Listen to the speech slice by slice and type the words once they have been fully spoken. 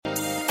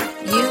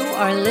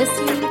are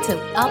listening to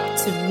Up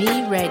to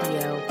Me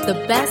Radio, the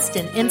best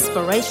in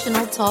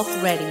inspirational talk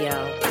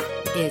radio.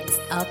 It's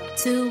up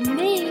to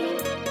me.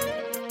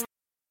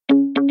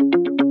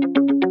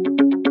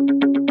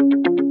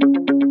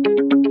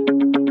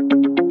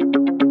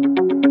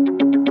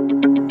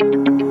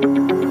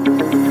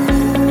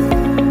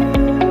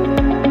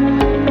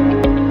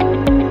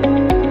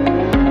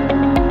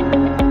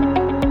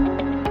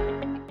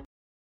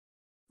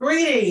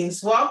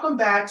 Greetings. Welcome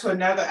back to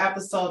another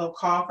episode of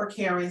Call for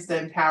Caring's The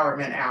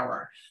Empowerment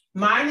Hour.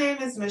 My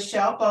name is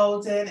Michelle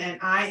Bolden, and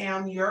I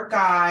am your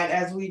guide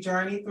as we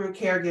journey through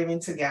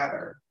caregiving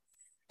together.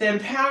 The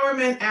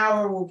Empowerment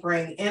Hour will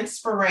bring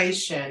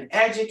inspiration,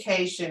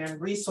 education, and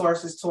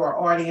resources to our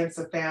audience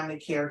of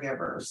family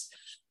caregivers.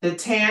 The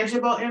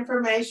tangible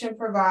information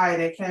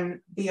provided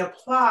can be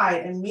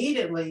applied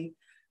immediately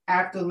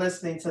after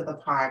listening to the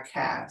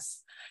podcast.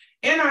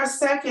 In our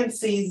second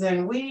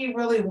season, we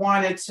really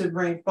wanted to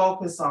bring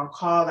focus on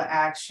call to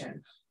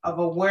action of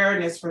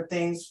awareness for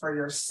things for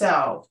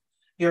yourself,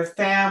 your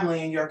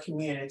family, and your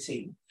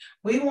community.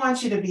 We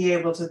want you to be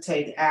able to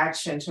take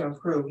action to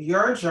improve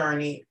your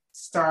journey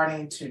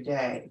starting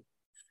today.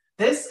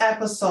 This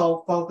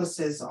episode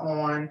focuses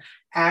on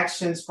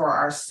actions for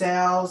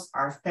ourselves,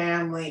 our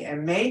family,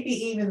 and maybe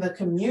even the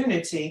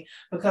community,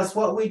 because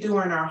what we do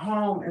in our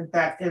home, in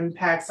fact,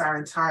 impacts our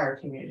entire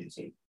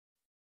community.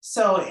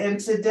 So,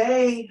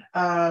 today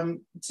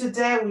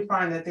we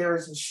find that there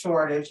is a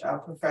shortage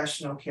of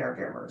professional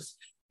caregivers.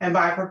 And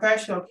by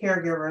professional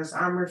caregivers,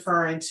 I'm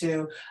referring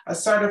to a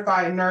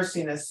certified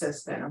nursing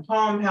assistant, a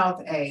home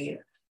health aide,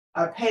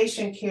 a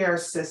patient care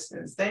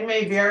assistant. They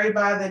may vary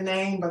by the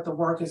name, but the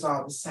work is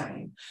all the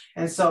same.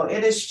 And so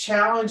it is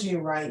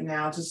challenging right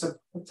now to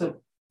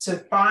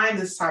find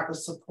this type of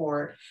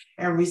support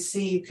and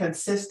receive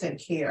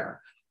consistent care,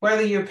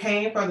 whether you're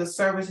paying for the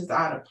services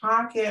out of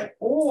pocket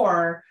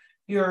or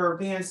you're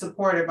being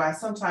supported by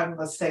some type of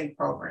a state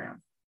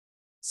program.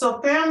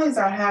 So families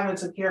are having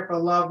to care for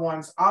loved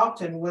ones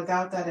often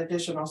without that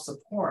additional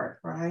support,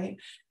 right?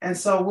 And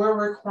so we're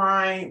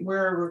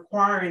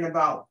requiring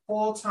about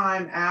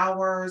full-time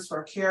hours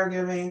for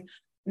caregiving,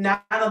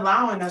 not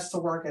allowing us to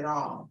work at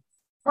all.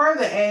 Per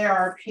the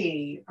ARP,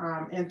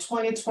 in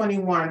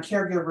 2021,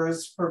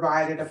 caregivers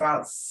provided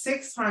about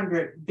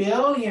 $600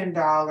 billion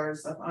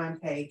of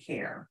unpaid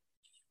care.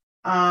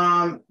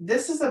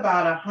 This is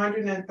about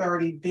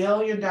 $130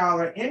 billion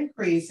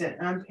increase in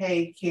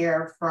unpaid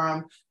care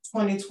from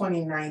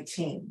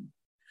 2019.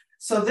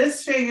 So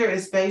this figure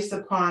is based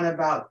upon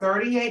about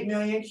 38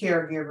 million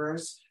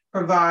caregivers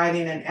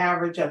providing an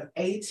average of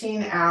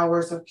 18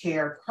 hours of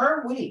care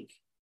per week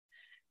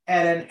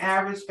at an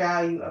average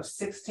value of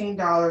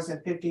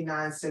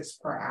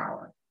 $16.59 per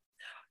hour.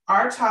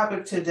 Our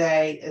topic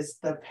today is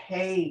the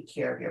paid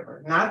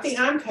caregiver, not the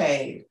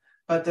unpaid,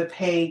 but the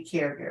paid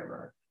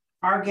caregiver.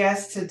 Our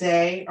guests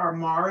today are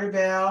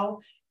Maribel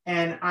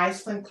and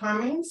Iceland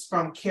Cummings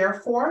from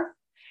Careforth,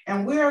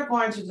 and we are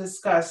going to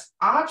discuss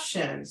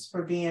options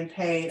for being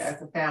paid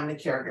as a family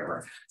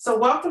caregiver. So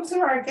welcome to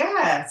our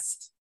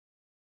guest.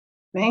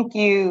 Thank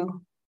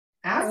you.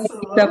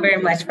 Absolutely. Thank you so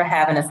very much for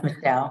having us,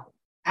 Michelle.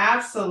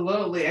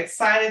 Absolutely.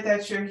 Excited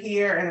that you're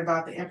here and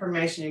about the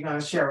information you're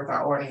going to share with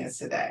our audience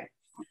today.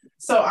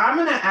 So I'm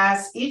going to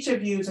ask each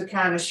of you to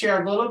kind of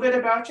share a little bit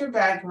about your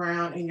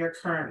background and your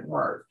current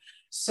work.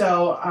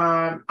 So,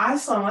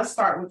 Iceland, let's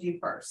start with you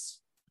first.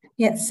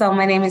 Yes, so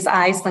my name is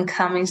Iceland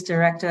Cummings,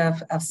 Director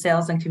of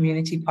Sales and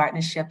Community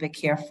Partnership at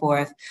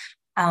Careforth.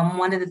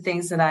 One of the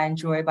things that I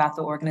enjoy about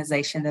the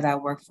organization that I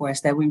work for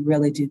is that we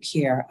really do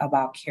care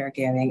about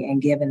caregiving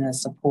and giving the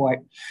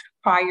support.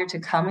 Prior to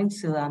coming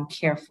to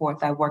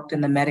Careforth, I worked in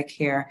the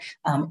Medicare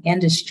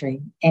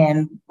industry,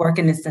 and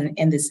working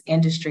in this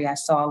industry, I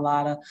saw a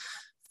lot of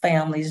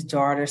families,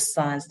 daughters,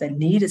 sons that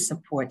needed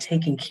support,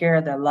 taking care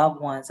of their loved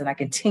ones. And I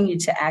continue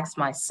to ask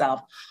myself,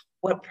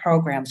 what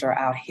programs are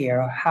out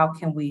here? How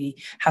can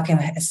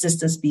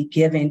assistance be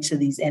given to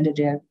these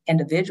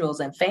individuals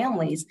and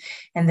families?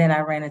 And then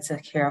I ran into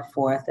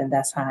Careforth, and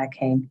that's how I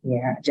came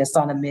here, just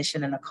on a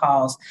mission and a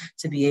cause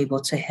to be able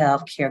to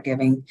help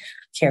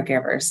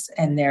caregivers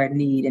and their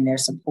need and their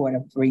support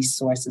of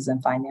resources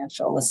and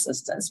financial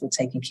assistance with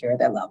taking care of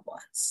their loved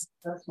ones.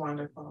 That's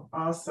wonderful.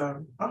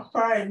 Awesome. All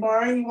right,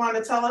 Maury, you want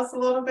to tell us a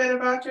little bit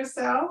about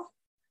yourself?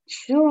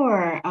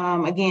 Sure.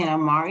 Again,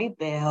 I'm Mari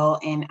Bell,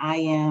 and I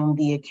am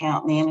the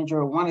account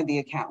manager, one of the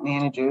account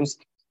managers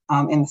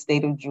in the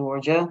state of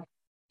Georgia.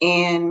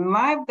 And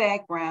my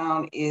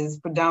background is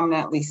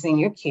predominantly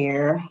senior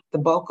care. The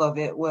bulk of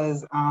it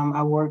was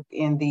I worked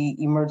in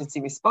the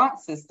emergency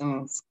response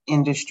systems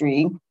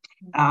industry.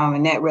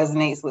 And that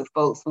resonates with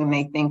folks when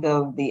they think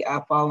of the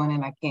I've fallen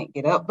and I can't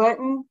get up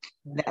button.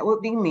 That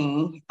would be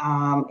me.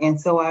 And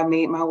so I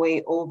made my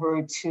way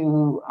over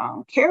to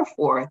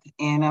Careforth,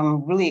 and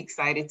I'm really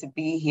excited to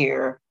be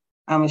here.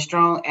 I'm a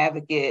strong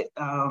advocate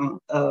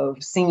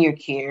of senior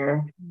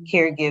care,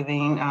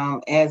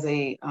 caregiving as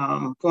a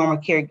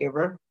former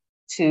caregiver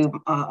to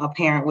a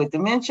parent with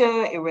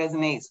dementia. It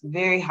resonates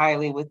very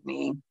highly with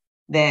me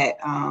that,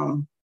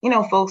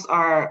 folks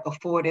are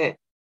afforded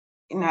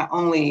not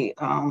only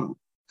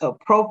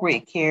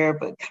appropriate care,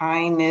 but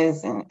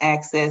kindness and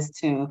access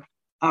to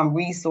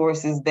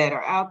resources that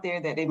are out there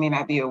that they may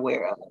not be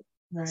aware of.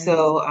 Right.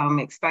 So I'm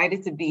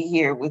excited to be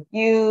here with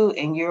you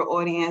and your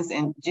audience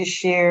and just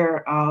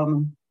share,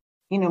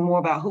 more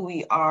about who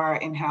we are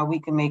and how we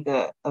can make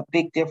a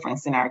big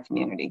difference in our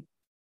community.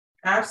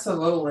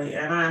 Absolutely.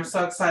 And I'm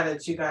so excited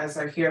that you guys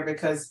are here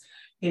because,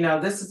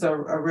 this is a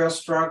real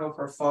struggle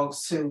for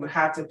folks who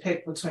have to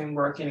pick between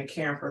working and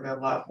caring for their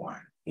loved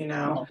one,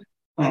 Right.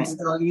 And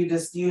so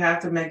you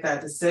have to make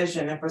that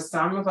decision. And for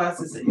some of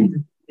us, it's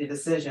a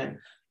decision.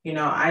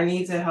 I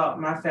need to help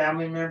my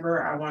family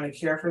member. I want to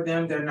care for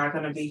them. They're not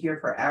going to be here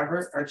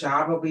forever. Our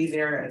job will be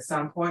there at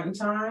some point in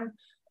time,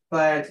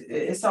 but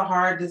it's a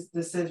hard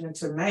decision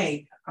to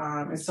make.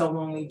 And so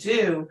when we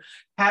do,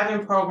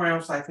 having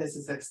programs like this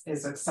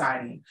is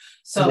exciting.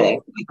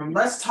 So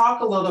let's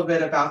talk a little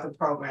bit about the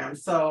program.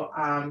 So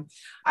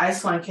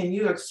Iceland, can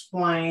you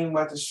explain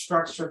what the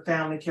Structured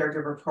Family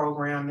Caregiver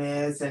Program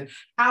is and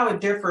how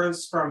it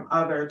differs from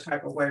other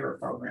type of waiver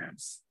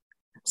programs?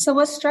 So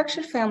what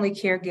Structured Family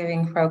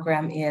Caregiving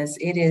Program is,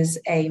 it is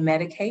a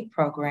Medicaid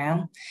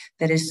program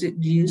that is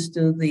used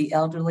through the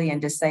Elderly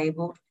and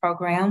Disabled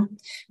program.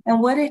 And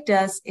what it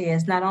does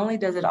is not only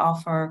does it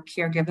offer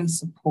caregiving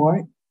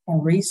support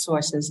and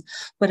resources,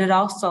 but it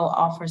also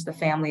offers the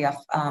family a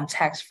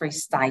tax-free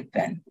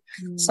stipend.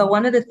 Mm-hmm. So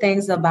one of the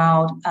things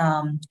about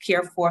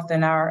Careforth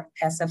and our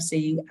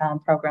SFC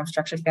program,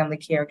 Structured Family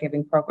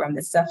Caregiving Program,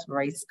 that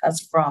separates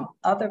us from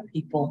other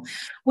people,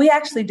 we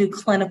actually do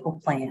clinical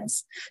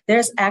plans.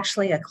 There's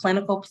actually a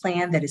clinical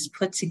plan that is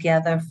put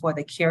together for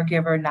the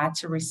caregiver not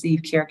to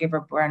receive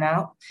caregiver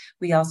burnout.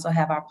 We also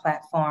have our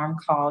platform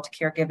called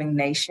Caregiving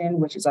Nation,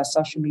 which is our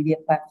social media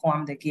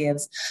platform that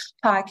gives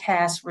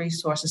podcast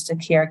resources to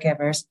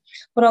caregivers.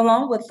 But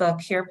along with the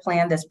care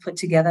plan that's put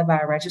together by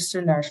a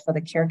registered nurse for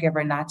the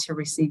caregiver not to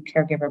receive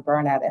caregiver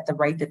burnout at the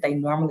rate that they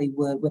normally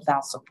would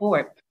without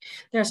support,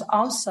 there's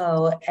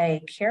also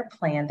a care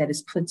plan that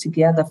is put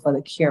together for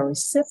the care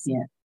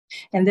recipient.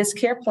 And this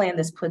care plan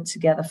that's put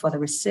together for the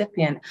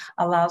recipient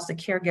allows the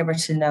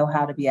caregiver to know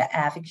how to be an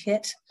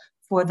advocate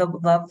for the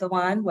loved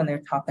one when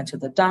they're talking to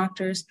the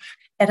doctors.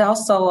 It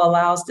also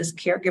allows this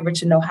caregiver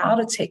to know how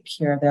to take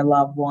care of their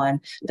loved one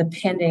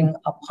depending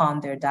upon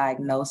their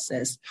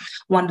diagnosis.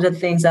 One of the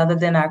things other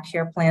than our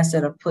care plans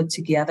that are put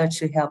together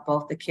to help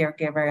both the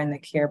caregiver and the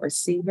care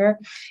receiver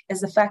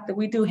is the fact that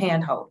we do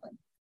hand-holding.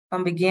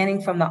 From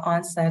the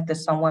onset that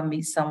someone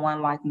meets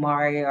someone like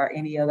Mari or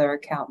any other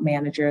account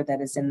manager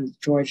that is in the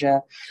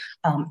Georgia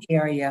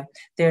area,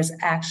 there's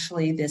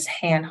actually this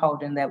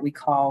hand-holding that we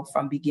call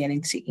from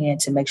beginning to end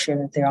to make sure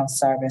that they're on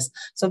service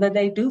so that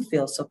they do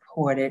feel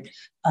supported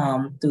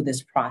through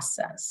this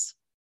process.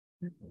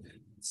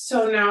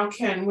 So now,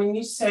 when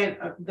you say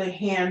the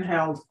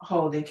handheld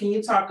holding, can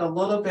you talk a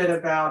little bit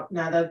about,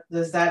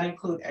 does that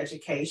include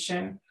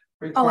education?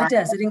 Oh, it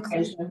does. It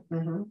includes.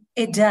 Mm-hmm.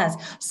 It does.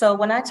 So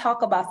when I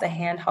talk about the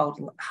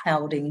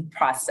hand-holding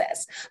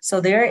process, so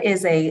there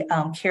is a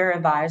care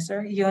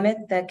advisor unit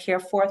that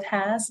Careforth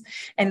has,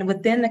 and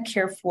within the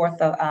Careforth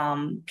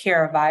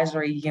care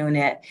advisory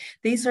unit,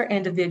 these are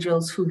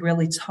individuals who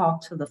really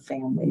talk to the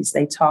families.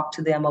 They talk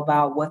to them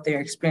about what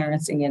they're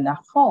experiencing in the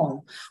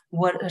home.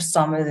 What are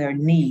some of their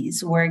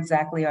needs? Where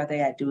exactly are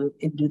they at? Do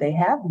they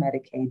have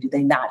Medicaid? Do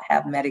they not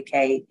have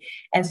Medicaid?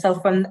 And so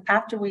from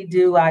after we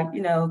do our,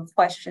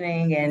 questioning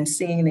and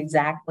seeing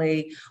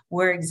exactly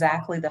where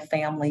exactly the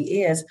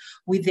family is,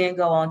 we then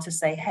go on to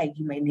say, hey,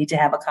 you may need to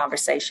have a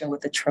conversation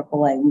with the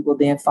AAA. We will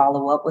then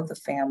follow up with the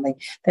family.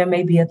 There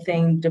may be a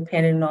thing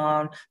depending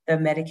on their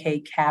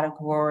Medicaid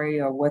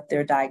category or what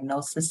their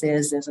diagnosis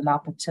is. There's an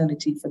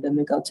opportunity for them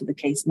to go to the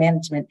case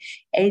management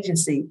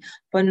agency.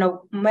 But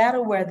no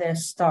matter where they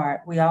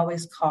start, we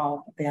always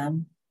call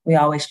them. We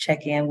always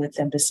check in with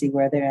them to see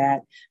where they're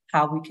at,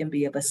 how we can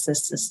be of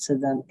assistance to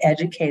them,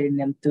 educating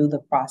them through the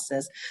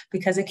process,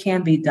 because it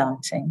can be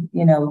daunting,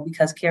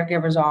 because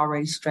caregivers are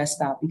already stressed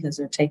out because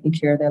they're taking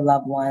care of their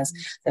loved ones.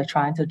 They're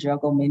trying to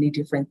juggle many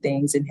different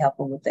things and help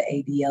them with the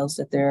ADLs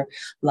that their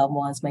loved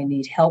ones may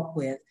need help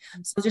with.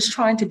 So just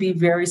trying to be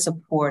very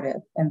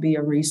supportive and be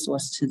a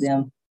resource to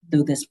them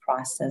through this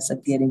process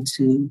of getting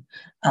to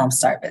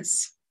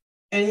service.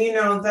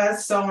 And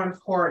that's so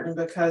important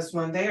because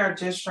when they are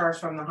discharged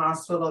from the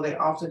hospital, they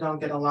often don't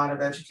get a lot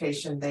of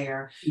education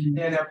there. Mm-hmm.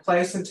 They're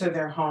placed into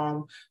their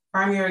home.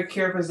 Primary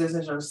care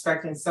physicians are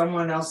expecting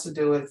someone else to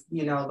do it.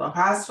 The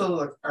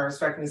hospital are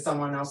expecting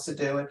someone else to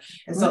do it.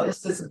 And so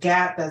it's this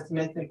gap that's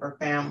missing for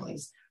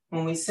families.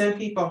 When we send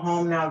people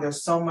home now, they're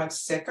so much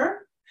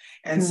sicker.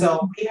 And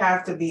so we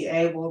have to be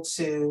able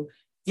to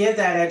give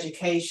that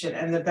education.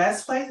 And the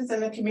best place is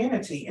in the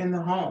community, in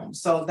the home.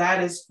 So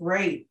that is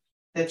great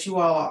that you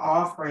all are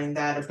offering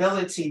that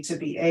ability to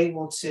be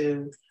able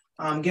to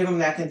give them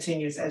that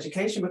continuous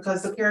education,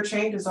 because the care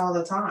changes all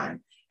the time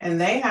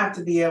and they have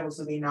to be able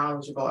to be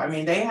knowledgeable. I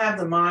mean, they have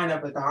the mind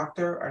of a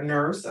doctor, a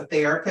nurse, a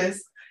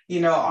therapist,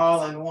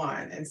 all in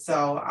one. And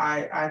so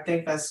I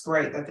think that's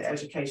great that the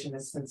education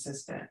is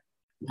consistent.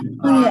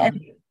 Yeah.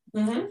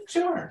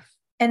 Sure.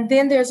 And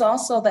then there's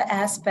also the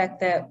aspect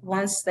that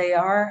once they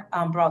are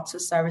brought to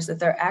service, that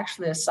they're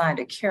actually assigned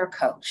a care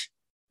coach.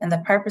 And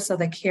the purpose of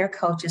the care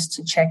coach is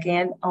to check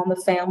in on the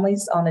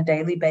families on a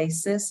daily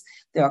basis.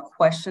 There are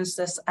questions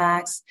that's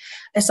asked.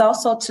 It's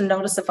also to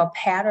notice if a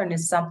pattern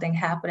is something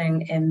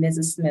happening in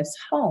Mrs. Smith's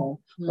home,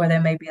 where there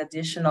may be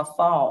additional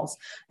falls.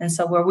 And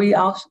so where we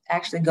all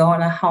actually go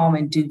in a home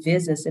and do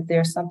visits, if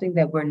there's something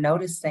that we're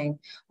noticing,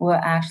 we'll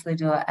actually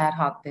do an ad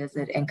hoc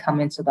visit and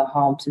come into the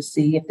home to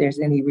see if there's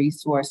any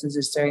resources,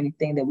 is there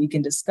anything that we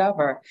can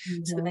discover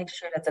to make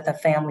sure that the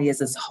family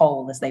is as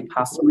whole as they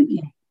possibly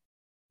can.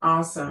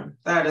 Awesome.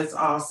 That is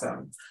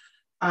awesome.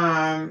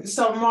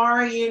 So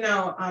Mari,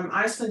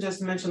 Iceland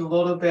just mentioned a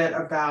little bit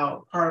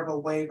about part of a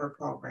waiver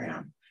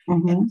program.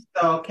 And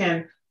so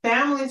can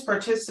families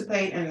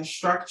participate in a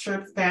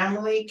structured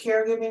family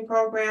caregiving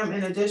program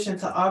in addition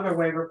to other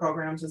waiver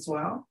programs as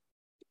well?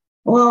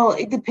 Well,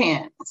 it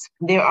depends.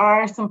 There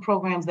are some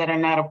programs that are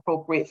not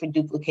appropriate for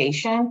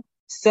duplication.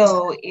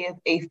 So if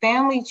a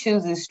family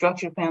chooses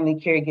structured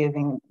family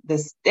caregiving, the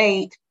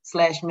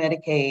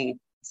state/Medicaid/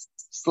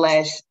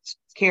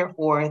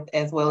 Careforth,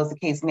 as well as the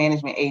case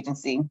management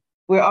agency,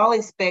 we're all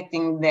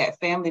expecting that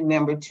family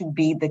member to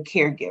be the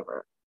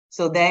caregiver.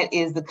 So that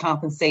is the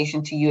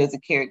compensation to you as a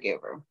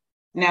caregiver.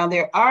 Now,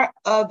 there are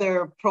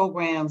other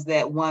programs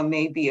that one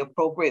may be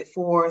appropriate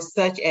for,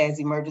 such as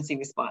emergency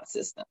response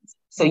systems.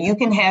 So you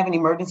can have an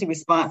emergency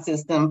response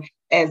system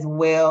as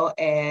well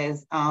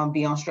as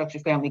be on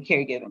structured family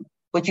caregiving.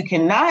 What you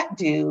cannot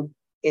do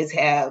is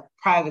have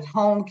private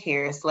home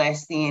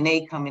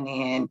care/CNA coming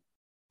in,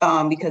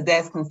 because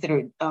that's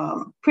considered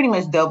pretty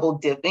much double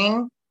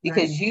dipping,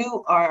 because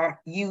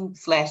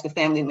you/the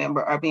family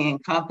member are being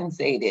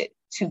compensated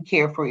to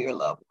care for your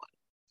loved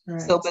one.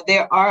 Right. So, but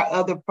there are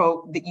other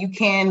that you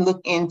can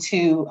look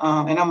into,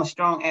 and I'm a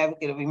strong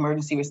advocate of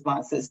emergency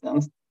response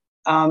systems,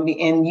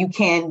 and you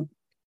can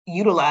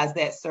utilize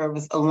that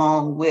service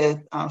along with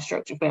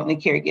structured family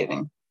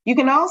caregiving. You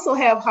can also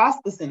have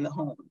hospice in the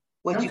home.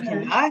 What you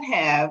cannot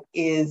have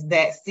is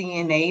that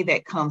CNA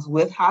that comes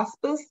with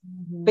hospice,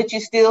 but you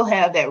still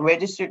have that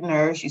registered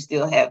nurse, you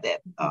still have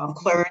that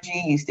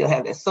clergy, you still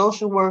have that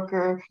social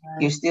worker,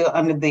 you're still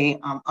under the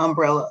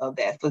umbrella of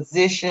that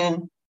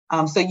physician.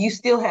 So you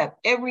still have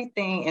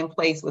everything in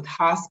place with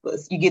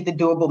hospice. You get the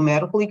durable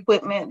medical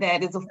equipment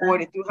that is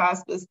afforded through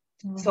hospice.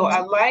 So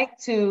I like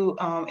to,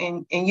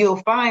 and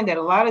you'll find that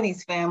a lot of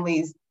these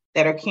families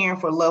that are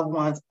caring for loved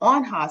ones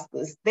on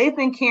hospice, they've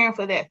been caring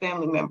for that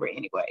family member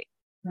anyway.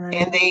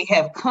 And they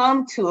have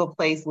come to a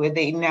place where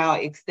they now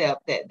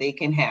accept that they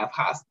can have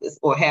hospice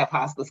or have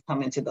hospice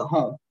come into the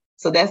home.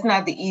 So that's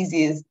not the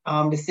easiest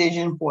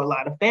decision for a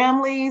lot of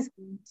families.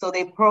 So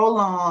they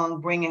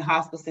prolong bringing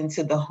hospice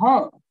into the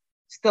home.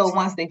 So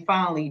once they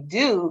finally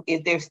do,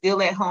 if they're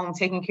still at home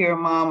taking care of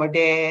mom or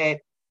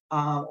dad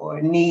or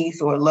a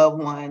niece or a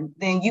loved one,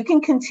 then you can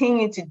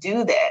continue to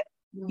do that.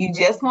 You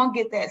just won't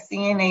get that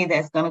CNA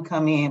that's going to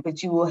come in,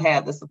 but you will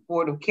have the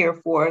support of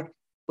Careforth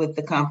with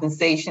the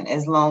compensation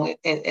as well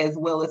as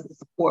the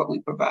support we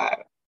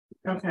provide.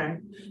 Okay,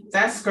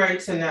 that's great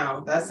to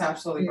know. That's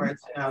absolutely great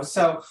to know.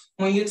 So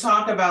when you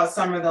talk about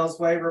some of those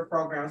waiver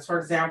programs, for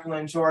example,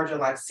 in Georgia,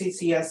 like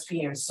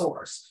CCSP and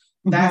SOURCE,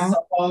 that's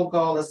the whole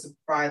goal, is to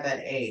provide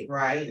that aid,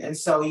 right? And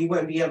so you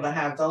wouldn't be able to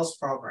have those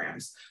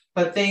programs.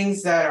 But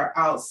things that are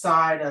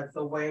outside of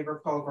the waiver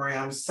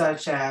programs,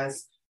 such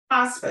as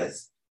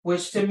hospice,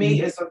 which to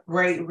me is a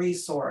great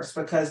resource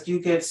because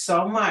you get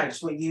so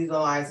much with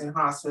utilizing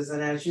hospice.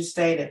 And as you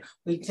stated,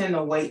 we tend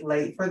to wait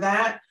late for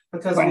that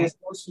because we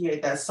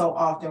associate that so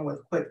often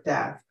with quick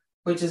death,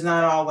 which is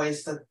not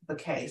always the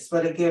case,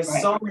 but it gives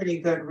so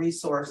many good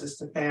resources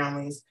to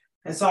families.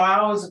 And so I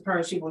always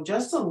encourage people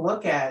just to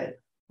look at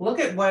it, look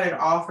at what it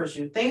offers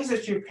you, things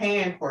that you're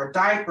paying for,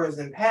 diapers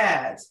and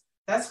pads,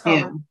 that's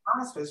covered in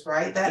hospice,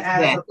 right? That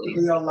adds up to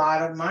be a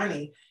lot of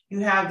money. You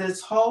have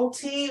this whole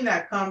team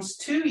that comes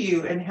to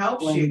you and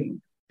helps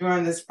you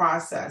during this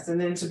process. And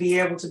then to be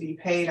able to be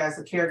paid as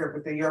a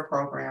caregiver through your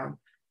program,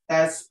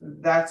 that's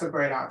a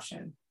great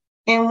option.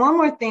 And one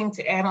more thing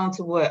to add on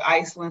to what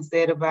Iceland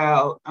said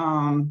about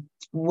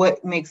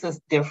what makes us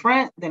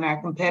different than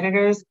our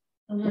competitors,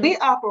 we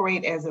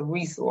operate as a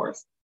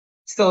resource.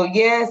 So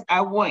yes,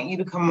 I want you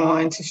to come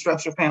on to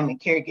structured family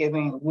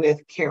caregiving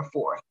with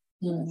Careforth,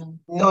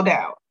 no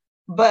doubt.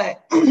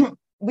 But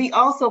we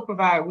also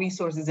provide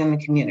resources in the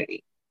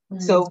community.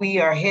 So we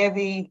are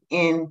heavy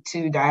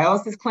into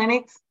dialysis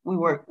clinics. We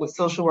work with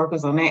social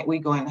workers on that. We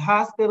go into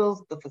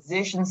hospitals, the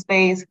physician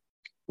space.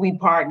 We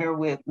partner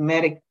with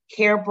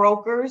Medicare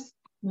brokers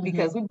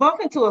because we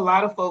bump into a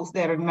lot of folks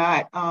that are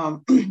not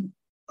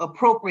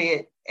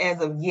appropriate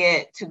as of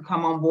yet to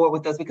come on board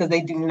with us because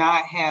they do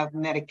not have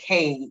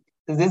Medicaid,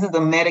 because this is a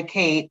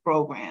Medicaid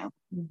program.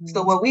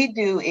 So what we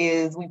do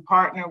is we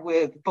partner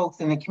with folks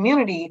in the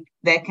community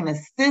that can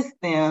assist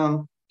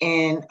them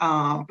in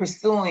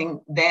pursuing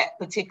that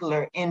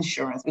particular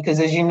insurance, because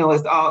as you know,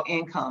 it's all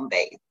income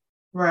based.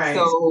 Right.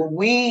 So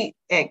we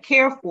at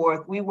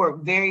Careforth, we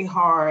work very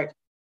hard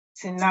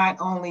to not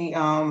only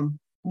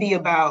be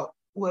about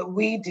what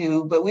we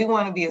do, but we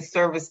want to be a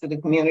service to the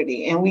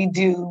community. And we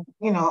do,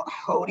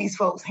 hold these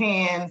folks'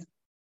 hands,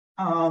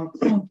 um,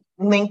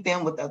 link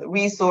them with other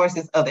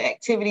resources, other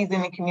activities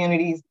in the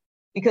communities,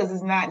 because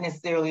it's not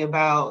necessarily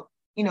about,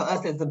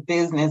 us as a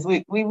business.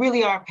 We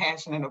really are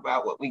passionate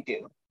about what we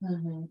do.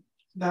 Mm-hmm.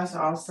 That's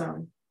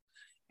awesome.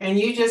 And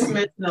you just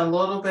mentioned a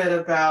little bit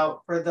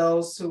about for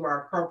those who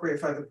are appropriate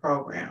for the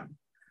program.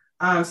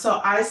 So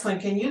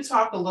Iceland, can you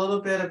talk a little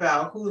bit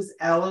about who's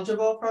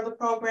eligible for the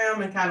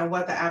program and kind of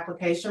what the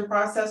application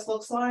process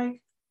looks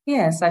like?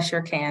 Yes, I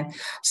sure can.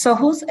 So,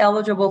 who's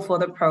eligible for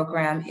the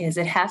program is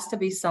it has to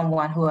be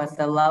someone who has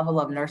the level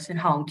of nursing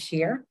home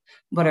care,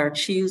 but are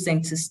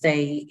choosing to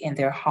stay in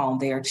their home.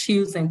 They are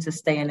choosing to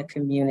stay in the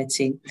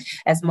community.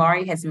 As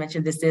Mari has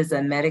mentioned, this is a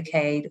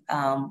Medicaid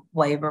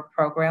waiver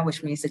program,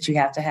 which means that you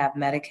have to have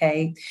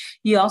Medicaid.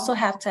 You also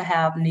have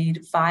to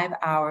need 5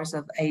 hours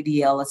of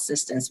ADL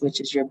assistance, which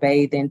is your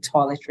bathing,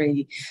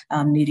 toiletry,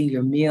 needing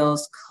your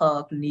meals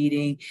cooked,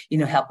 needing,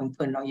 helping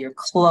putting on your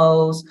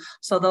clothes.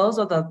 So those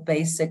are the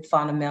basic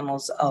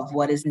fundamentals of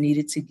what is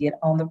needed to get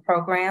on the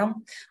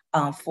program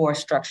for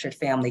structured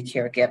family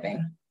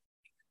caregiving.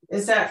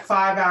 Is that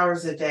 5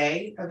 hours a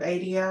day of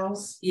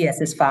ADLs?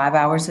 Yes, it's 5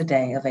 hours a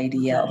day of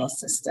ADL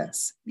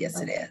assistance.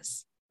 Yes, okay. It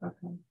is.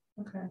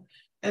 Okay.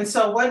 And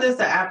so what does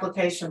the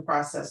application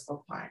process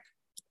look like?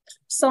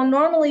 So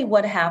normally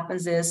what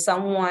happens is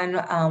someone,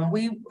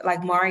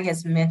 like Mari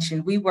has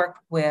mentioned, we work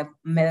with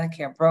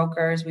Medicare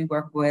brokers, we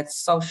work with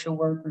social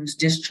workers,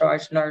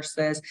 discharge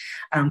nurses,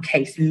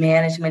 case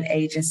management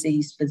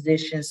agencies,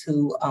 physicians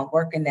who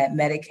work in that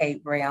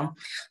Medicaid realm.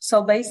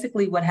 So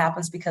basically what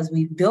happens, because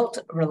we've built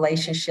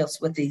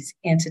relationships with these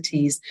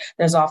entities,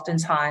 there's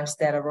oftentimes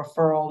that a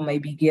referral may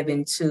be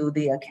given to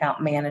the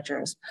account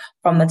managers.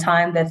 From the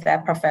time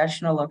that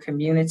professional or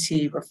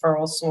community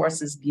referral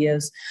sources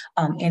gives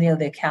any of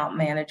the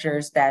account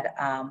managers that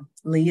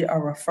lead a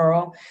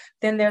referral,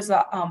 then there's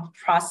a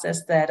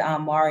process that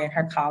Mari and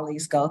her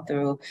colleagues go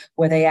through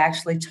where they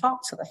actually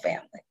talk to the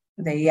family.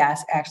 They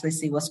actually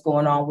see what's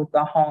going on with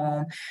the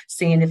home,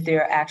 seeing if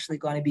they're actually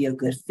going to be a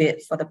good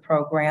fit for the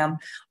program.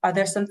 Are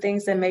there some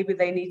things that maybe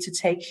they need to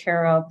take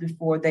care of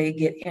before they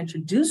get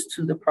introduced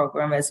to the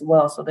program as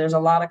well? So there's a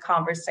lot of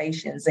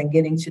conversations and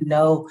getting to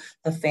know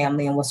the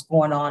family and what's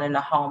going on in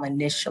the home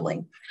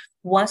initially.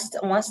 Once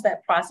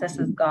that process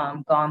has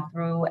gone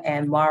through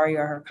and Mari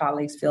or her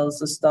colleagues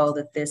feels as though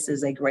that this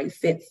is a great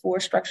fit for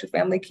structured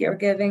family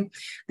caregiving,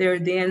 they're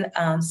then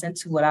sent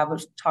to what I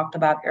was talked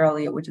about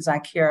earlier, which is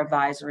our care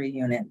advisory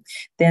unit.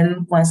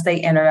 Then once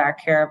they enter our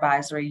care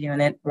advisory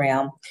unit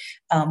realm,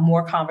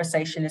 more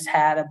conversation is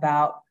had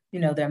about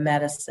their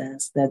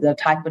medicines, the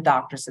type of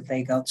doctors that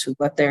they go to,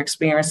 what they're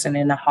experiencing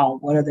in the home,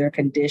 what are their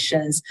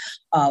conditions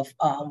of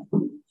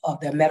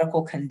their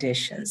medical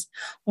conditions.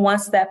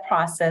 Once that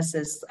process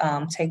is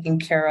taken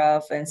care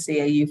of and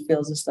CAU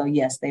feels as though,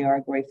 yes, they are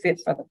a great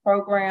fit for the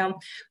program,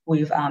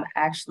 we've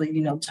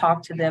actually,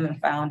 talked to them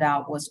and found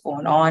out what's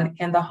going on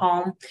in the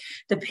home.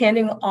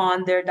 Depending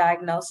on their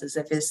diagnosis,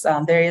 if it's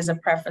there is a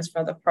preference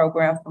for the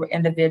program for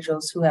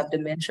individuals who have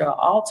dementia or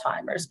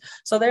Alzheimer's.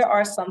 So there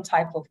are some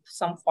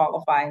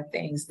qualifying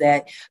things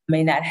that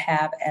may not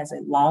have as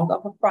a long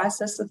of a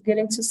process of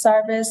getting to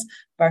service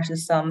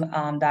versus some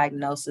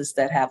diagnoses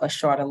that have a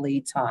shorter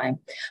lead time.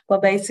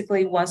 But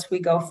basically, once we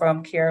go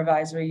from care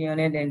advisory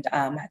unit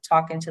and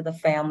talking to the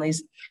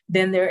families,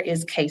 then there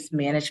is case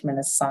management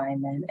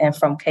assignment. And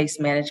from case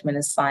management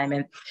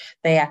assignment,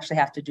 they actually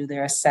have to do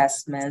their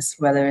assessments,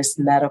 whether it's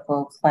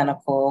medical,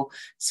 clinical,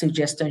 to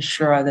just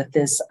ensure that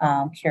this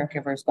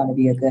caregiver is going to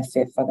be a good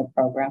fit for the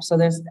program. So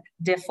there's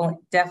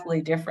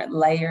definitely different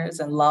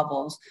layers and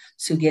levels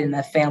to getting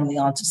a family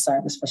onto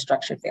service for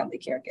structured family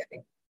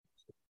caregiving.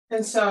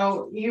 And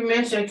so you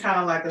mentioned kind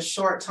of like a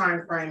short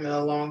time frame and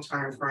a long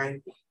time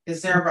frame.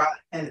 Is there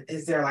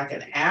like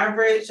an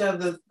average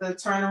of the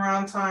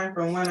turnaround time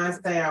from when I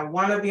say I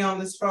want to be on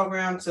this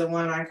program to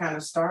when I kind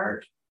of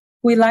start?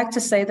 We like to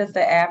say that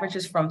the average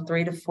is from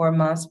 3 to 4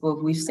 months,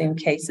 but we've seen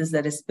cases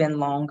that it's been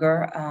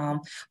longer.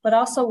 But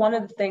also one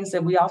of the things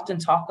that we often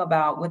talk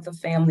about with the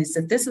families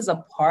that this is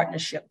a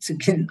partnership to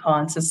get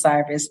onto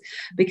service,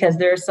 because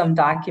there are some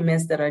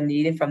documents that are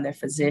needed from their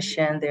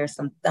physician. There's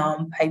some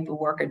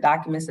paperwork or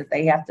documents that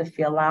they have to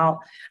fill out.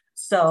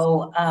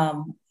 So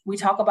we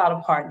talk about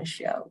a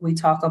partnership. We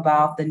talk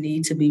about the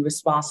need to be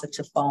responsive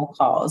to phone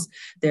calls.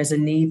 There's a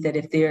need that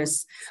if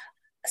there's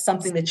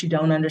something that you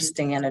don't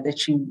understand or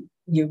that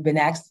you've been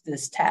asked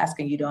this task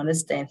and you don't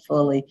understand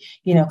fully,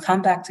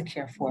 come back to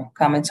Careforth,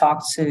 come and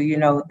talk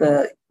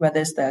to, whether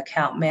it's the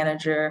account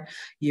manager,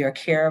 your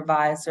care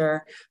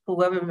advisor,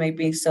 whoever it may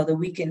be, so that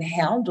we can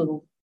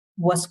handle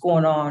what's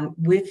going on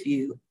with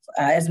you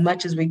as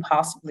much as we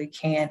possibly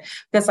can.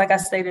 Because like I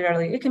stated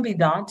earlier, it can be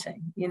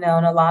daunting, and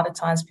a lot of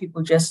times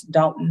people just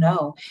don't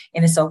know.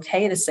 And it's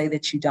okay to say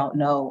that you don't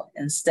know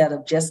instead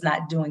of just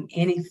not doing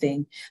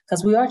anything,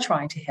 because we are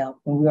trying to help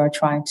and we are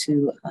trying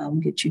to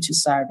get you to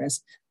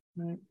service.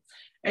 Right.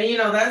 And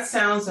that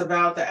sounds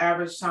about the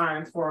average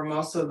time for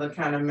most of the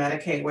kind of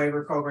Medicaid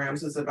waiver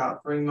programs is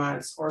about 3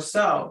 months or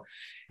so.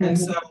 And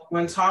so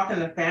when talking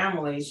to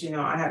families,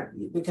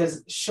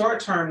 because short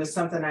term is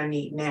something I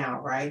need now,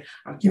 right?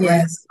 I'm getting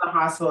ready to the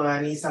hospital and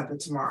I need something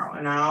tomorrow.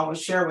 And I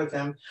always share with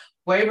them,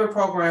 waiver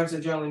programs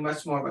are generally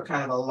much more of a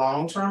kind of a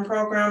long-term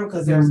program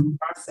because there's a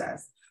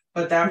process.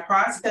 But that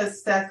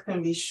process that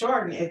can be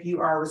shortened if you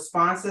are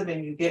responsive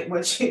and you get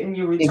and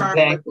you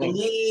return what you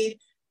need,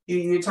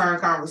 you return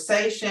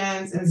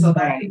conversations. And so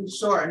that can be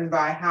shortened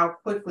by how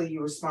quickly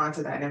you respond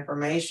to that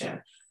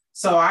information.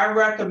 So I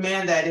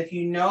recommend that if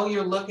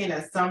you're looking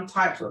at some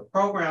types of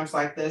programs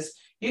like this,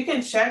 you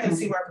can check and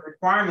see what the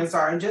requirements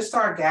are and just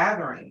start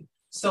gathering.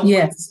 So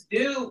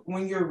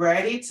when you're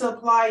ready to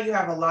apply, you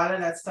have a lot of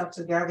that stuff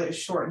together. It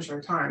shortens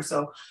your time.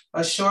 So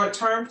a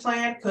short-term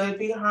plan could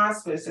be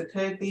hospice. It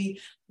could be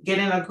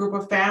getting a group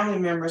of family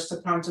members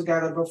to come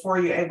together before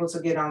you're able to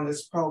get on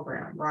this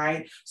program,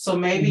 right? So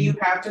maybe you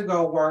have to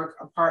go work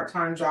a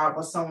part-time job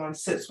where someone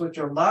sits with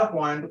your loved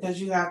one because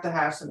you have to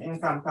have some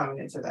income coming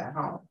into that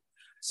home.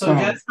 So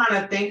just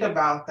kind of think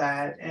about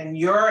that and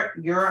your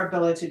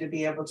ability to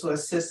be able to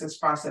assist this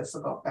process to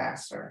go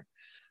faster.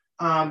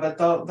 But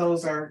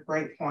those are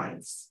great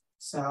points.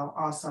 So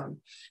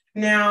awesome.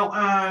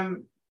 Now,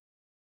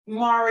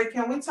 Mari,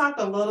 can we talk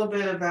a little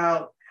bit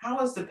about how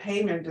is the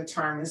payment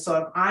determined? So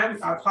if I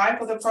applied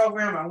for the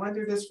program, I went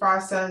through this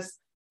process,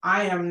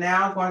 I am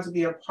now going to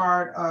be a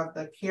part of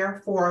the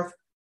Careforth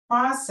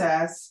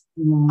process.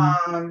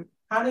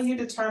 How do you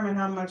determine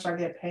how much I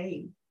get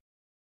paid?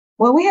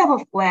 Well, we have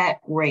a flat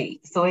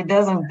rate, so it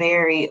doesn't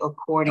vary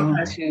according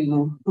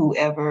to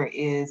whoever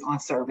is on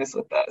service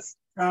with us.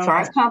 So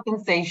our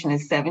compensation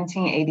is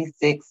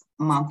 $1,786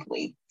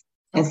 monthly.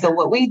 And so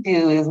what we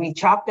do is we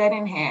chop that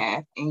in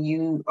half and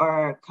you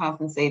are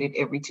compensated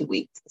every 2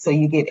 weeks. So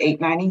you get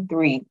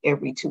 $893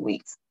 every 2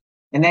 weeks.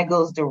 And that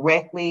goes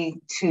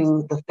directly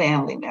to the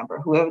family member.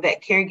 Whoever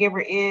that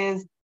caregiver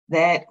is,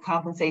 that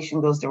compensation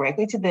goes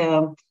directly to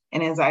them.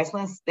 And as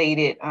Iceland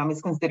stated,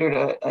 it's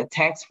considered a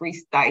tax-free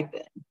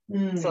stipend.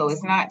 So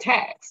it's not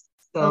taxed.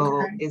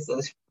 So it's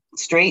a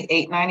straight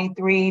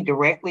 $893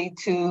 directly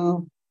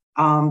to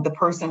the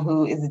person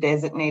who is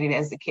designated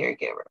as the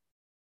caregiver.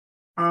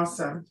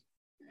 Awesome.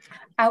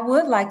 I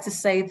would like to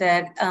say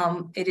that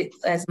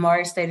as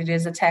Mari stated, it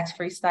is a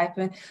tax-free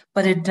stipend,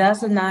 but it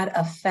does not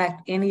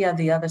affect any of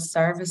the other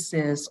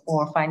services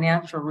or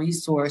financial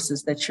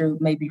resources that you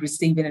may be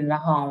receiving in the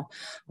home,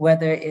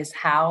 whether it's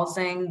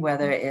housing,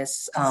 whether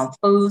it's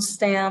food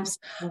stamps.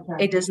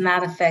 It does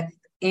not affect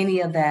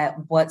any of that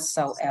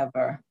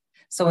whatsoever.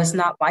 So it's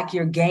not like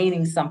you're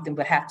gaining something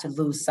but have to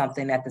lose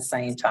something at the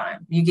same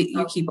time.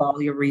 You keep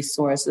all your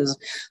resources,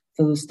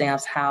 food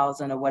stamps,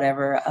 housing, or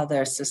whatever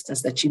other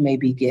assistance that you may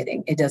be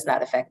getting. It does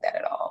not affect that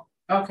at all.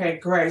 Okay,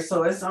 great.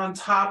 So it's on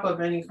top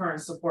of any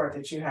current support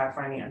that you have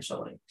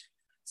financially.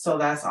 So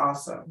that's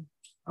awesome.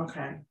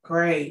 Okay,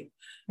 great.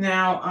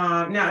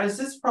 Now is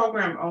this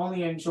program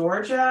only in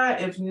Georgia?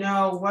 If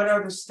no, what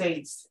other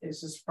states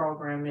is this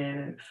program in?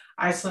 And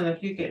Iceland,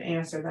 if you could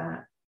answer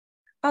that.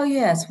 Oh,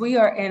 yes. We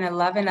are in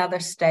 11 other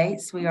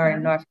states. We are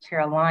in North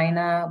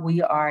Carolina.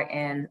 We are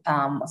in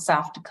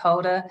South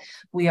Dakota.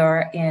 We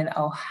are in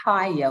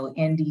Ohio,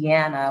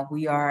 Indiana.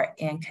 We are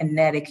in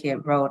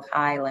Connecticut, Rhode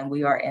Island.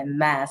 We are in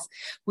Mass.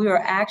 We are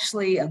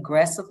actually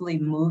aggressively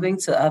moving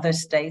to other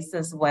states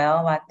as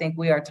well. I think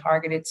we are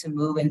targeted to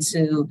move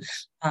into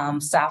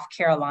South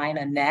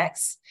Carolina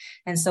next.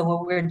 And so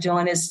what we're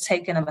doing is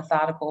taking a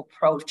methodical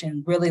approach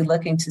and really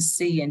looking to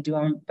see and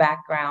doing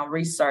background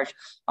research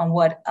on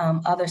what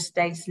other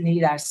states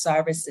need our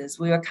services.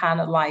 We are kind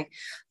of like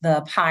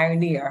the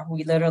pioneer.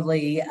 We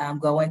literally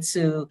go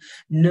into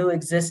new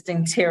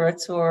existing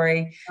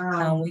territory.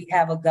 We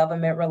have a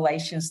government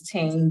relations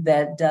team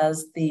that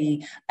does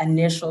the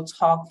initial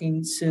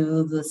talking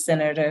to the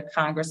senator,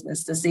 congressmen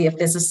to see if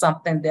this is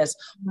something that's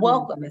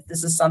welcome, if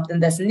this is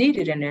something that's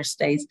needed in their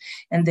states.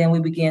 And then we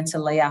begin to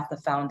lay out the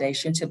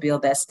foundation to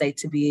build that state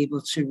to be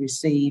able to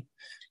receive.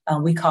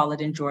 We call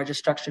it in Georgia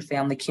structured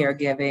family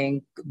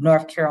caregiving.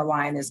 North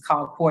Carolina is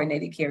called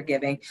coordinated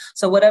caregiving.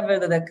 So whatever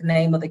the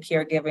name of the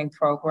caregiving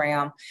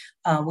program,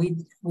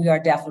 we are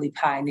definitely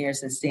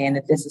pioneers in seeing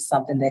that this is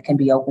something that can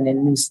be open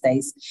in new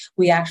states.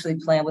 We actually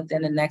plan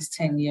within the next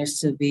 10 years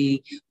to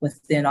be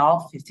within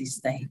all 50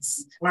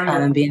 states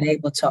and being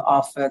able to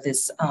offer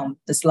this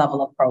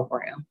level of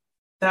program.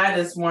 That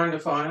is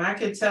wonderful. And I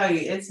can tell you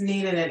it's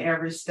needed in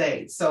every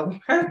state. So,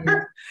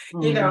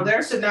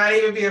 there should not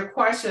even be a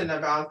question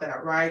about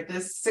that, right?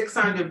 This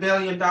 $600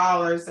 billion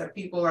that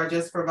people are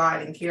just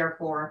providing care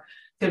for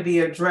could be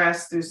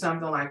addressed through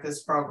something like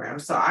this program.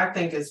 So I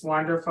think it's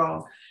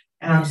wonderful.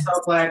 And I'm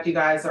so glad you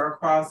guys are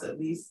across at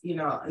least,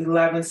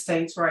 11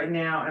 states right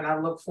now. And I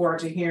look forward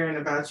to hearing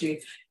about you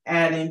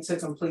adding to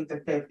complete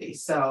the 50.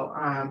 So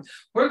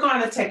we're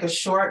going to take a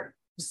short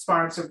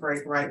sponsor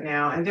break right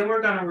now, and then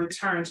we're going to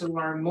return to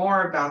learn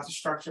more about the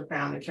Structured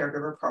Family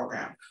Caregiver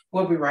Program.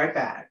 We'll be right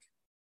back.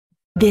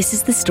 This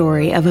is the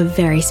story of a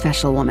very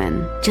special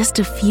woman. Just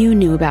a few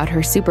knew about her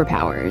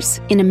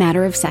superpowers. In a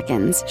matter of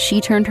seconds, she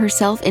turned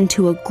herself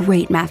into a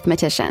great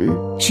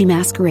mathematician. She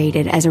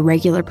masqueraded as a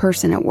regular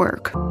person at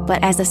work,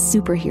 but as a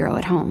superhero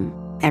at home.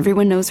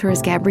 Everyone knows her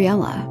as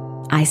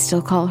Gabriella. I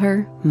still call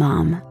her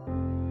Mom.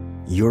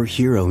 Your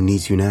hero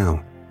needs you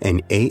now,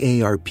 and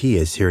AARP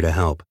is here to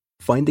help.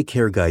 Find the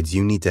care guides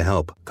you need to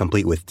help,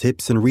 complete with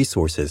tips and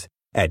resources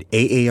at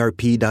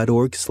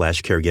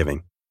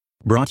aarp.org/caregiving.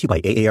 Brought to you by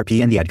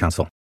AARP and the Ad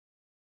Council.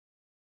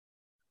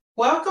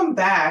 Welcome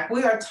back.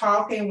 We are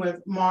talking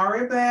with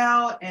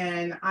Maribel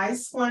and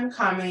Iceland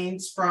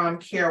Cummings from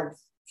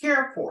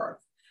Careforth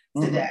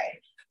today.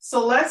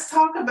 So let's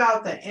talk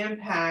about the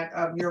impact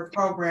of your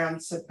program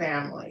to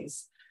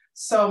families.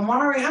 So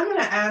Mari, I'm going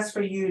to ask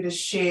for you to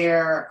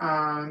share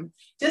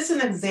just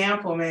an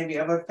example maybe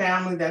of a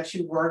family that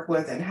you work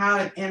with and how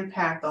it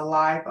impacts the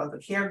life of the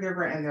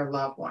caregiver and their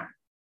loved one.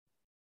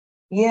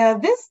 Yeah,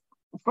 this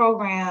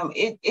program,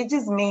 it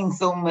just means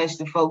so much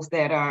to folks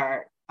that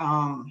are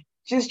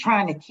just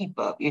trying to keep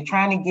up. You're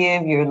trying to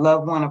give your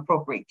loved one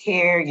appropriate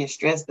care. You're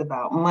stressed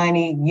about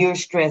money. You're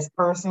stressed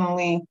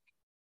personally.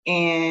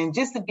 And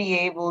just to be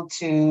able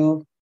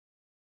to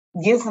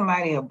give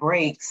somebody a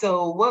break.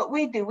 So what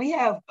we do, we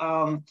have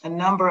a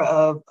number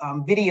of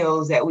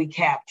videos that we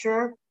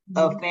capture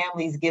of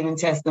families giving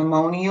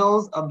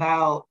testimonials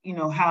about,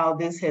 how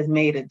this has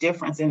made a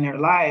difference in their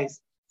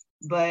lives.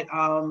 But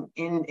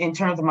in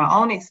terms of my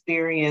own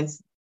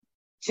experience,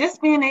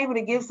 just being able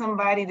to give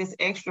somebody this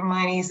extra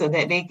money so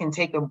that they can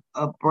take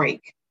a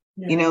break,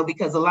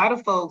 because a lot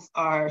of folks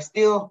are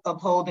still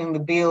upholding the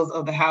bills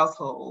of the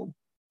household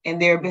and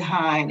they're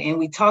behind. And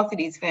we talk to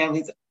these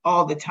families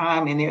all the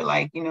time and they're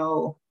like,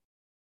 how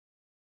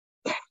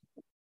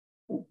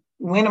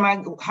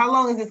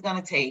long is this going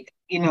to take?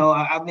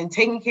 I've been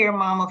taking care of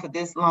mama for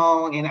this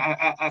long and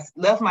I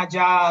left my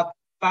job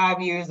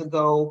 5 years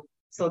ago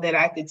so that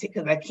I could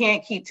because I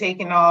can't keep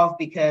taking off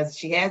because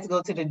she has to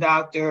go to the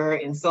doctor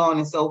and so on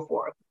and so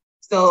forth.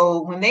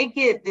 So when they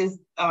get this,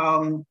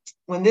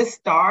 when this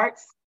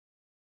starts,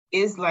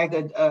 it's like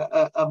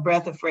a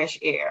breath of fresh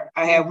air.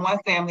 I have one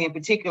family in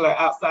particular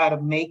outside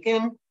of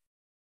Macon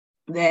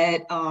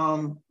that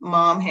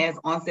mom has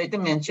onset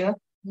dementia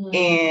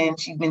and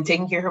she's been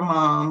taking care of her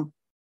mom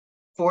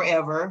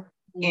forever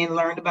and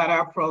learned about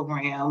our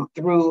program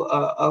through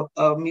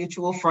a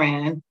mutual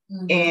friend.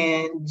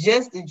 And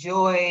just the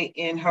joy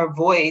in her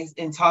voice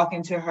and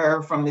talking to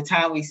her from the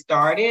time we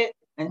started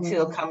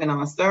until coming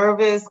on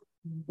service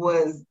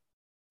was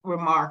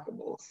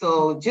remarkable.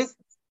 So just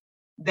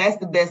that's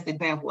the best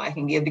example I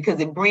can give because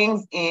it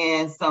brings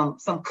in some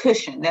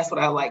cushion. That's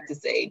what I like to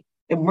say.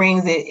 It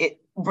brings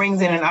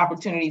in an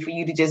opportunity for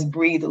you to just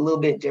breathe a little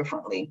bit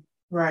differently.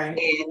 Right.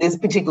 And this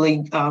particular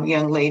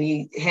young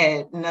lady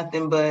had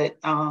nothing but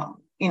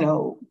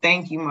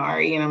thank you,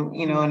 Mari. And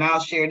and I'll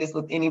share this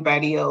with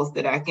anybody else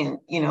that I can,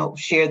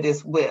 share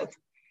this with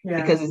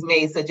because it's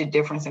made such a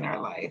difference in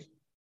our life.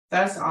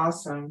 That's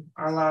awesome.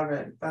 I love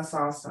it. That's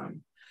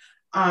awesome.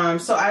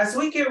 So as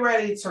we get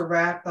ready to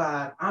wrap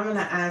up, I'm going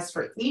to ask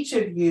for each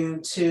of you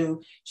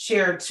to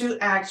share 2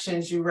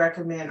 actions you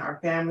recommend our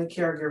family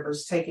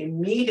caregivers take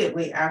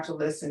immediately after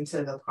listening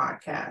to the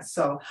podcast.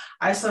 So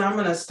Iceland, I'm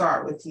going to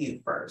start with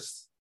you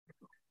first.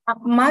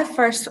 My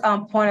first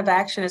point of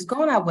action is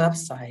go on our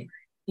website.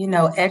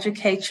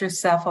 Educate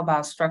yourself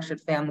about structured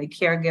family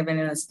caregiving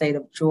in the state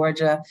of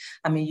Georgia.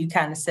 I mean, you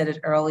kind of said it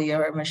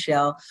earlier,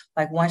 Michelle,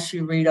 like once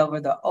you read over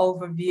the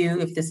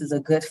overview, if this is a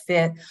good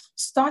fit,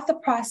 start the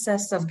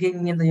process of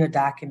getting into your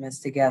documents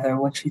together,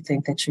 what you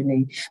think that you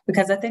need.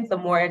 Because I think the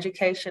more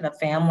education a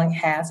family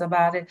has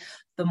about it,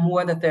 the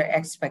more that their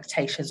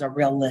expectations are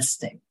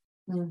realistic.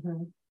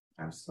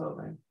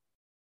 Absolutely.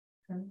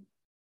 Okay.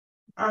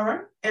 All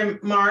right.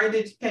 And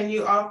Mari, can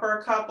you offer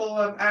a couple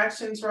of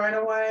actions right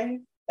away?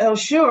 Oh,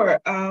 sure.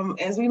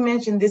 As we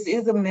mentioned, this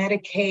is a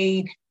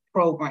Medicaid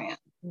program.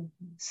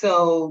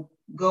 So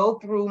go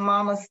through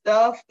mama's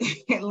stuff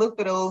and look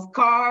for those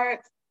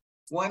cards.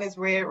 One is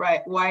red,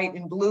 white,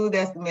 and blue.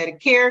 That's the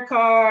Medicare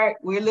card.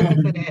 We're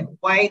looking for that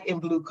white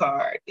and blue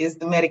card. It's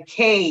the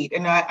Medicaid.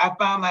 And I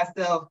find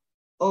myself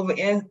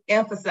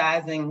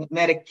emphasizing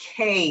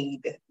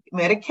Medicaid,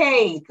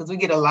 because we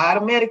get a lot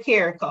of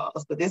Medicare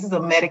calls, but this is a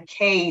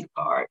Medicaid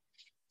card.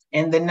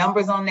 And the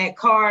numbers on that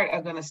card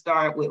are going to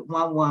start with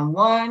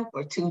 111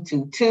 or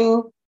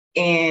 222,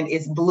 and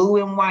it's blue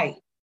and white.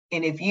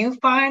 And if you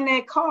find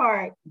that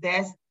card,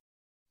 that's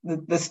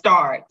the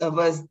start of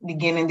us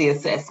beginning the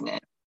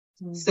assessment.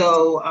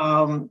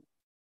 So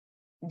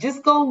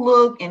just go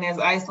look, and as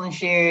Iceland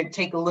shared,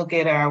 take a look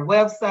at our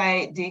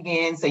website, dig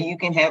in so you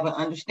can have an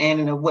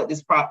understanding of what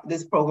this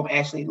program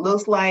actually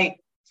looks like,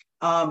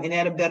 and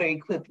that'll better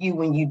equip you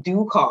when you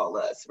do call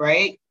us,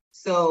 right?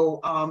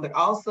 So, but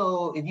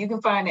also if you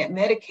can find that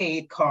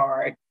Medicaid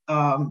card,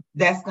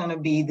 that's going to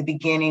be the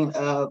beginning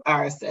of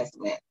our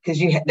assessment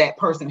because that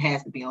person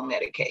has to be on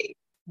Medicaid.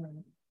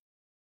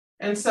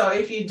 And so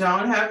if you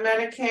don't have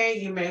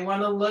Medicaid, you may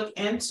want to look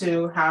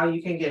into how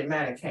you can get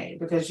Medicaid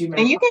because you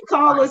can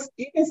call us.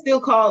 You can still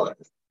call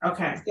us.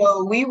 Okay.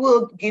 So we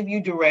will give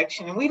you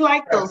direction, and we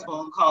like those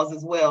phone calls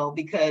as well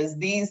because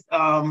these.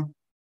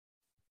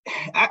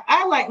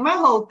 I like, my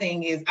whole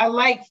thing is I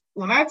like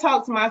when I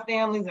talk to my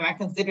families and I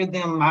consider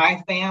them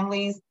my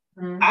families,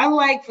 I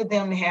like for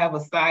them to have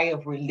a sigh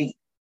of relief.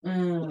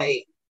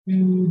 Like,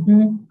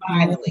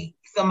 finally,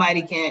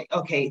 somebody can,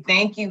 okay,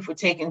 thank you for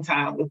taking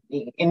time with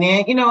me. And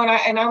then,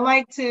 and I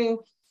like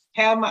to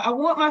I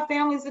want my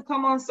families to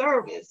come on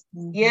service.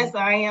 Yes,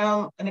 I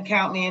am an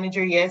account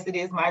manager. Yes, it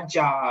is my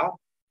job,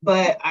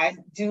 but I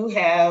do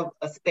have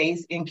a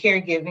space in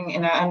caregiving,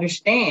 and I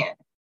understand.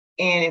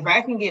 And if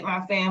I can get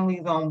my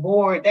families on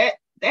board,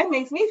 that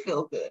makes me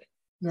feel good.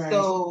 Right.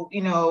 So,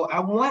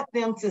 I want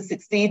them to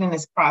succeed in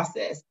this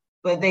process,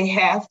 but they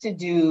have to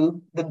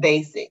do the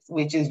basics,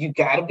 which is you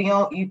got to be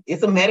on,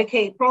 it's a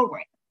Medicaid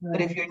program. Right.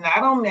 But if you're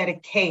not on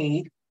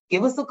Medicaid,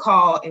 give us a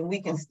call and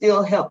we can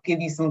still help give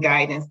you some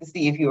guidance to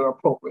see if you're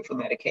appropriate for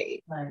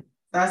Medicaid. Right.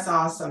 That's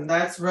awesome.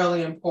 That's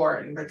really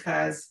important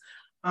because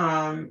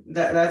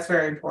that's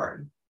very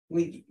important.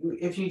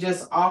 If you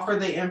just offer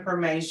the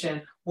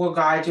information, we'll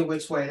guide you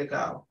which way to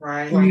go,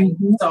 right?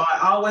 So I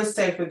always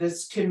say for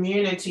this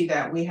community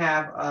that we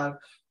have of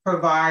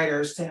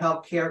providers to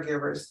help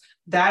caregivers,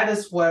 that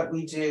is what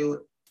we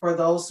do for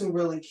those who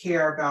really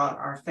care about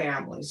our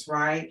families,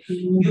 right?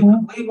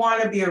 We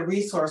want to be a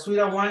resource. We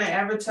don't want to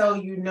ever tell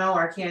you, no,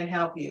 I can't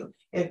help you.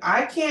 If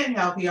I can't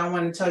help you, I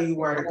want to tell you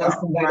where to go,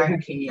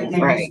 right? To give you some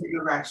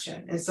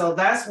direction. And so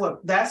that's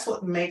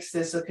what makes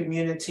this a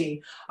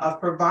community of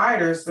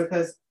providers,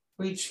 because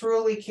we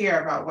truly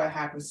care about what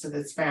happens to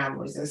these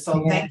families. And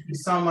so thank you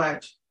so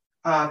much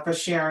for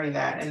sharing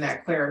that and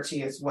that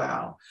clarity as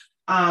well.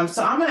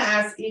 So I'm going to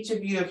ask each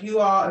of you if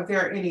there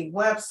are any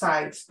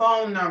websites,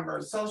 phone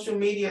numbers, social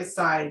media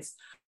sites,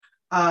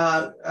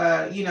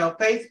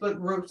 Facebook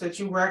groups that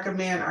you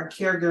recommend our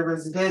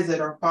caregivers visit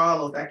or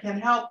follow that can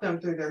help them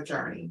through their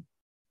journey.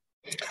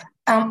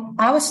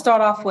 I would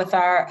start off with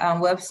our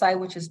website,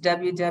 which is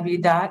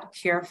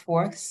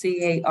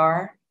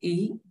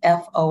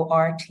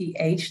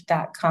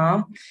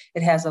www.careforth.com.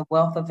 It has a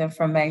wealth of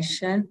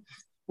information.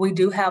 We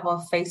do have a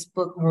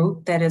Facebook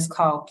group that is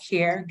called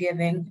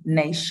Caregiving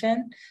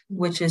Nation,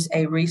 which is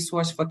a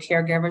resource for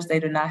caregivers.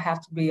 They do not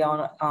have to be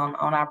on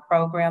our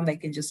program. They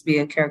can just be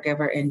a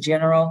caregiver in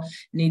general,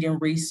 needing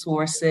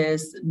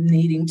resources,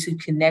 needing to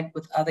connect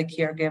with other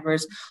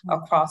caregivers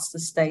across the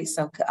state.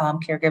 So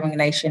Caregiving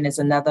Nation is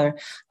another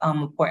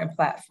important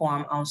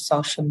platform on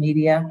social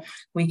media.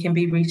 We can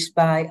be reached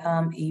by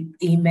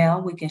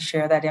email. We can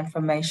share that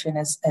information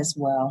as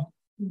well.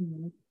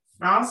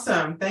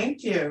 Awesome.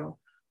 Thank you.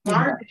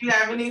 Mark, do you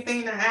have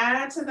anything to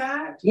add to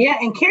that? Yeah,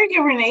 and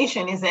Caregiver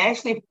Nation is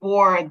actually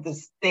for the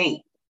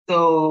state.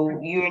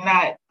 So you're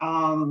not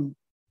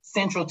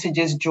central to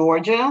just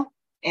Georgia.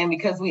 And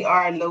because we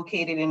are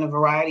located in a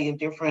variety of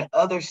different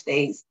other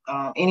states,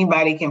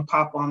 anybody can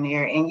pop on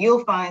there and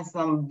you'll find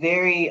some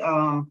very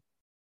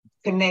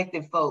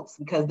connected folks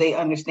because they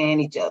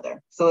understand each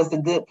other. So it's a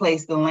good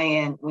place to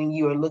land when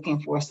you are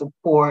looking for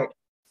support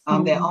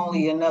that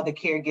only another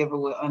caregiver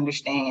will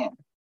understand.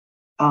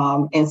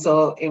 And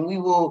we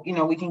will,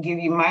 we can give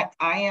you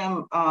I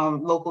am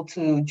local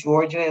to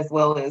Georgia as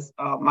well as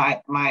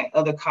my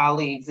other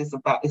colleagues. It's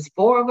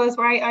 4 of us,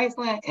 right,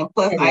 Iceland? And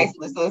plus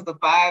Iceland. So it's a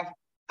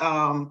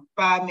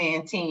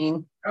 5-man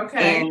team.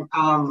 Okay. And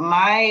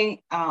I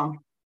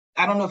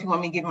don't know if you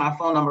want me to give my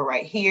phone number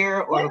right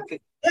here or.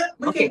 Yeah,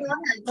 we can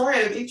go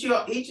ahead. Each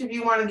of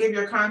you want to give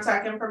your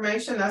contact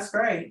information, that's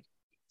great.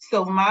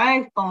 So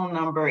my phone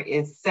number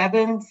is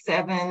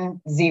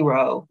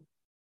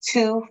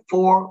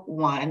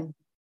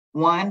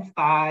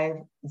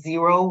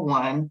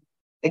 770-241-1501.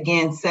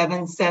 Again,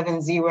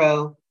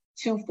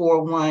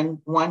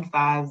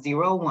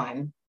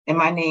 770-241-1501. And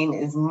my name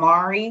is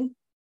Mari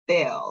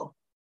Bell.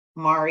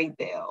 Mari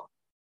Bell.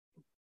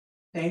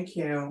 Thank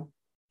you.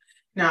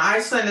 Now,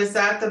 Iceland, is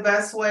that the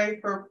best way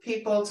for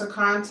people to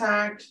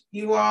contact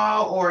you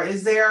all? Or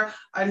is there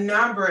a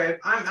number? If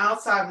I'm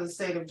outside of the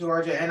state of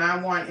Georgia and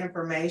I want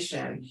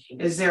information,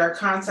 is there a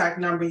contact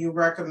number you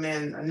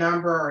recommend, a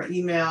number or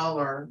email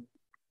or?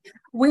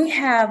 We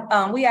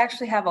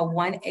actually have a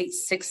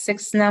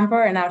 1-866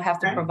 number, and I would have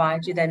to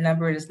provide you that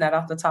number. It is not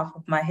off the top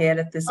of my head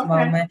at this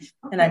moment,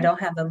 and I don't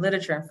have the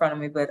literature in front of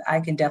me, but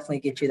I can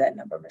definitely get you that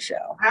number,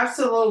 Michelle.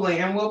 Absolutely,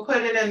 and we'll put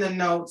it in the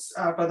notes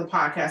for the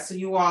podcast, so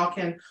you all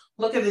can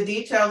look at the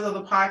details of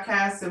the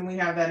podcast, and we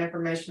have that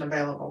information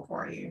available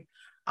for you.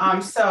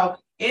 So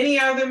any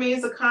other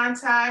means of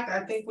contact?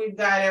 I think we've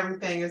got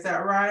everything. Is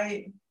that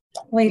right?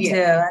 We do.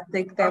 I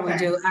think that we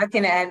do. I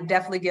can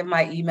definitely give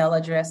my email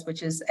address,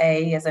 which is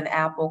A as an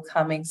apple,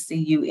 Cummings,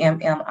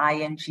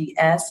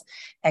 CUMMINGS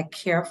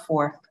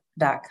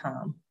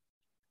 @careforth.com.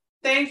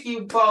 Thank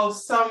you both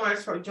so much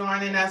for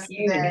joining us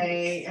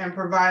today and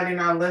providing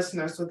our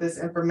listeners with this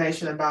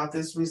information about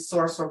this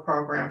resourceful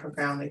program for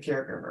family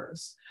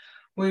caregivers.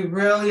 We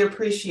really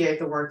appreciate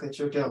the work that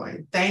you're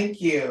doing.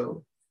 Thank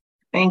you.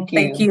 Thank you.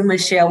 Thank you,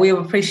 Michelle. We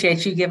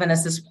appreciate you giving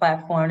us this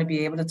platform to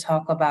be able to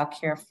talk about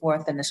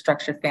Careforth and the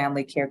structured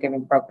family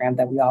caregiving program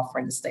that we offer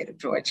in the state of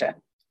Georgia.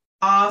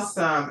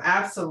 Awesome.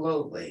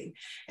 Absolutely.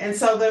 And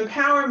so the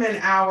Empowerment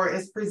Hour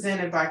is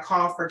presented by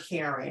Call for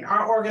Caring.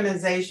 Our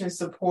organization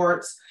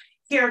supports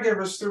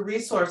caregivers through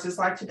resources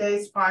like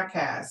today's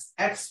podcast,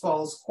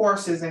 expos,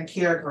 courses, and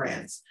care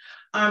grants.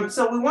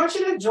 So we want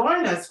you to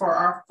join us for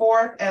our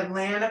 4th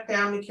Atlanta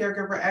Family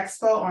Caregiver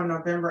Expo on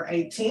November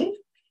 18th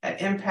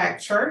at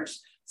Impact Church.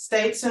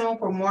 Stay tuned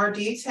for more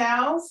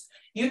details.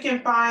 You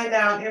can find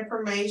out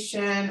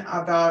information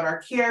about our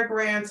care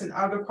grants and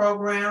other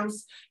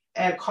programs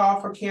at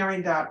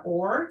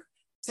callforcaring.org.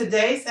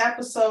 Today's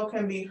episode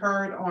can be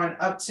heard on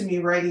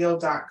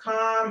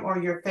uptomeradio.com or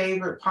your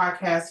favorite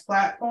podcast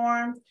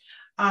platform.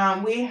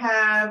 We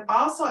have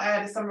also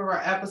added some of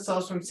our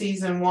episodes from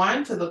season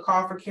 1 to the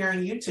Call for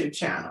Caring YouTube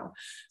channel.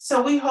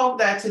 So we hope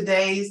that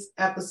today's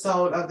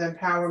episode of the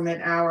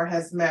Empowerment Hour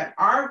has met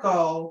our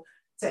goal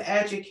to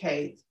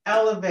educate,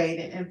 elevate,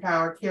 and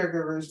empower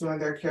caregivers during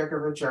their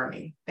caregiver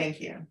journey.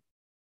 Thank you.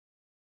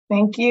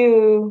 Thank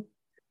you.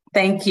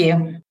 Thank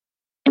you.